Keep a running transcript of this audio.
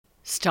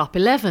Stop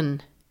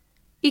 11.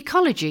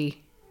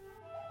 Ecology.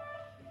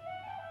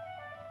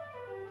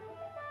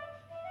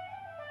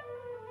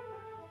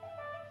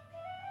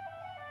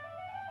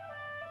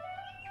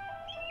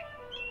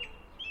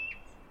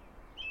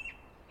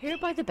 Here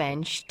by the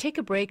bench, take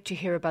a break to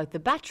hear about the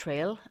bat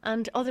trail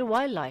and other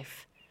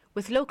wildlife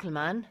with local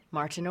man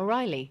Martin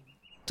O'Reilly.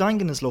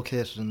 Daingean is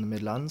located in the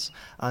Midlands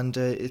and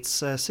it's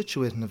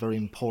situated in a very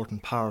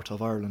important part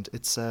of Ireland.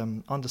 It's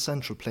on the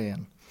Central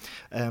Plain.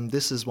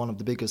 This is one of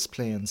the biggest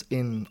plains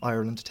in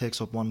Ireland. It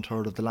takes up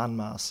 1/3 of the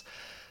landmass.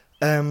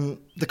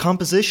 The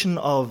composition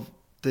of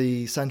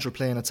the Central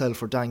Plain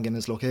itself, where Daingean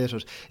is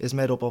located, is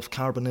made up of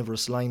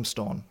Carboniferous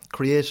limestone,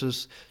 created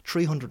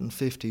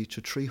 350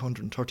 to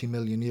 330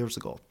 million years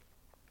ago.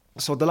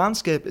 So the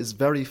landscape is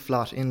very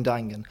flat in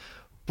Daingean,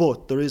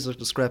 but there is a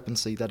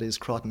discrepancy that is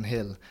Crotton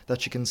Hill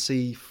that you can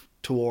see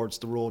towards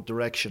the road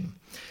direction.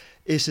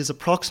 It is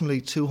approximately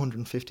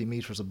 250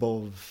 metres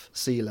above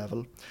sea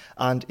level,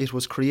 and it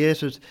was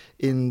created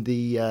in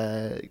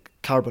the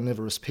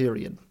Carboniferous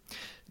period.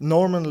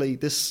 Normally,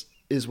 this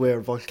is where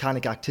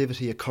volcanic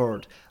activity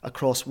occurred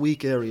across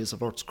weak areas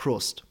of Earth's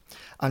crust.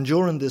 And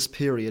during this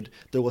period,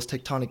 there was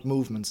tectonic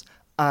movements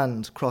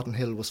and Crotton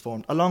Hill was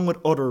formed, along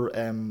with other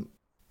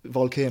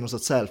volcanoes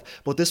itself.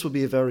 But this would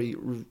be a very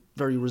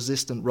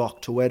resistant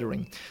rock to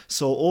weathering.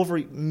 So over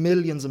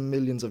millions and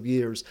millions of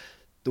years,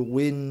 the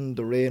wind,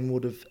 the rain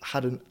would have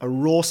had an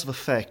erosive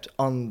effect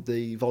on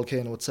the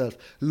volcano itself,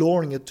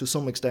 lowering it to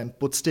some extent,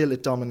 but still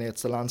it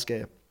dominates the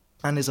landscape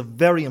and is a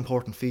very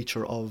important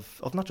feature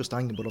of not just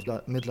Daingean but of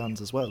the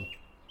Midlands as well.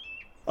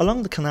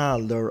 Along the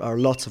canal there are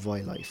lots of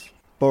wildlife,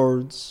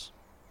 birds,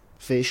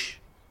 fish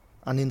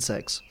and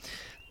insects.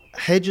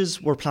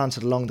 Hedges were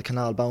planted along the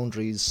canal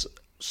boundaries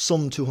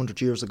some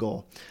 200 years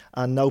ago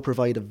and now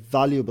provide a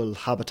valuable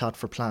habitat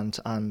for plant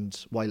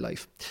and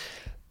wildlife.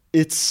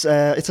 It's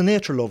a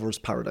nature lover's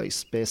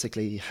paradise,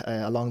 basically,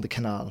 along the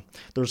canal.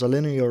 There's a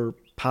linear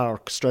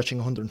park stretching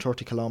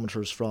 130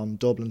 kilometres from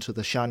Dublin to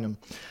the Shannon,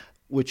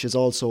 which is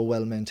also a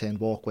well-maintained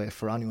walkway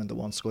for anyone that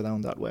wants to go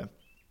down that way.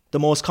 The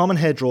most common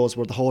hedgerows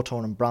were the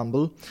hawthorn and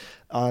bramble,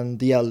 and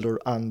the elder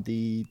and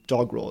the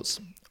dog rose.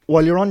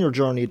 While you're on your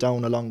journey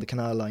down along the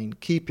canal line,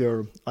 keep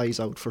your eyes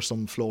out for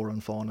some flora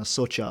and fauna,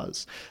 such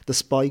as the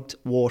spiked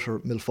water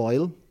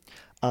milfoil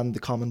and the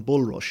common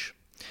bulrush.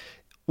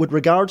 With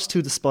regards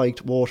to the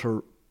spiked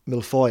water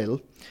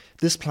milfoil,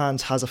 this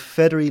plant has a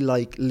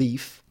feathery-like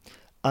leaf,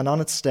 and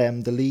on its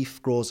stem the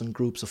leaf grows in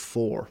groups of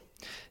 4.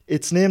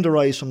 Its name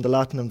derives from the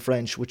Latin and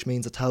French, which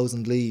means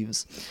 1,000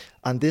 leaves,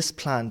 and this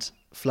plant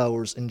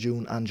flowers in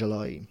June and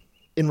July.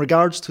 In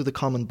regards to the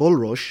common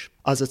bulrush,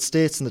 as it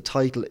states in the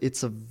title,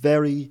 it's a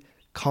very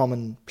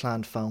common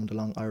plant found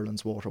along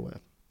Ireland's waterway.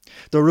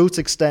 The roots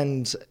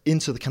extend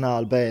into the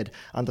canal bed,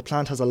 and the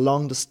plant has a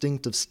long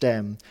distinctive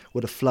stem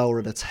with a flower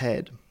at its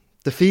head.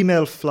 The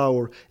female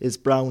flower is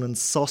brown and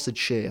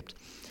sausage-shaped,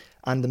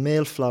 and the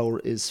male flower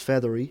is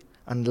feathery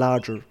and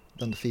larger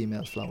than the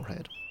female flower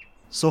head.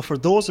 So for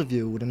those of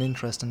you with an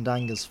interest in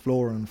Daingean's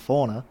flora and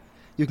fauna,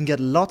 you can get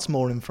lots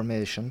more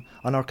information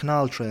on our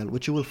canal trail,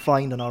 which you will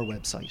find on our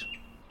website.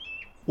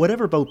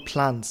 Whatever about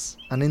plants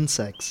and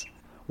insects,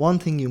 one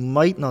thing you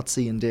might not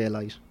see in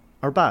daylight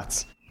are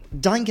bats.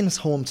 Daingean is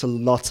home to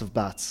lots of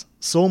bats,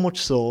 so much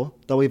so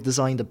that we've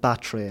designed a bat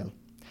trail,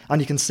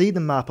 and you can see the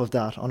map of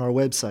that on our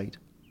website.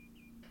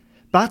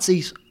 Bats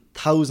eat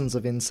thousands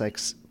of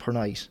insects per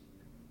night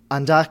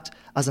and act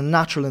as a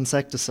natural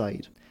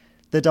insecticide.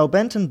 The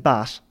Daubenton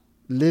bat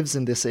lives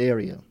in this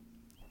area.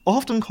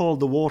 Often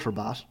called the water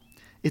bat,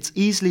 it's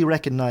easily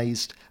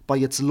recognised by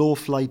its low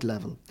flight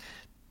level,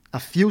 a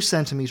few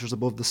centimetres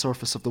above the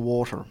surface of the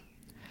water.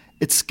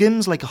 It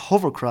skims like a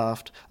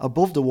hovercraft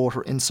above the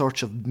water in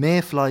search of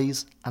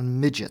mayflies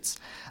and midgets,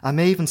 and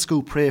may even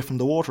scoop prey from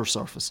the water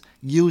surface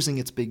using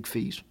its big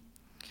feet.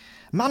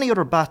 Many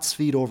other bats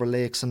feed over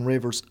lakes and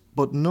rivers,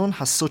 but none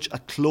has such a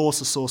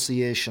close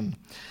association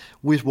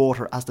with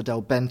water as the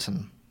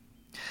Daubenton.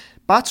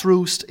 Bats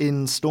roost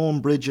in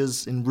stone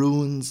bridges, in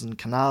ruins, in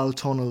canal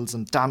tunnels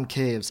and damp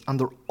caves, and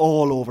they're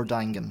all over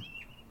Daingean.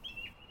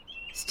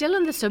 Still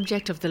on the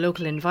subject of the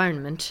local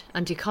environment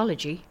and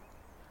ecology,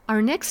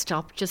 our next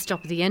stop, just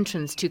up the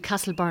entrance to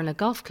Castlebarna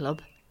Golf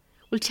Club,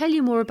 will tell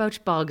you more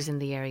about bogs in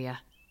the area.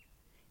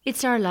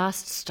 It's our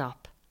last stop.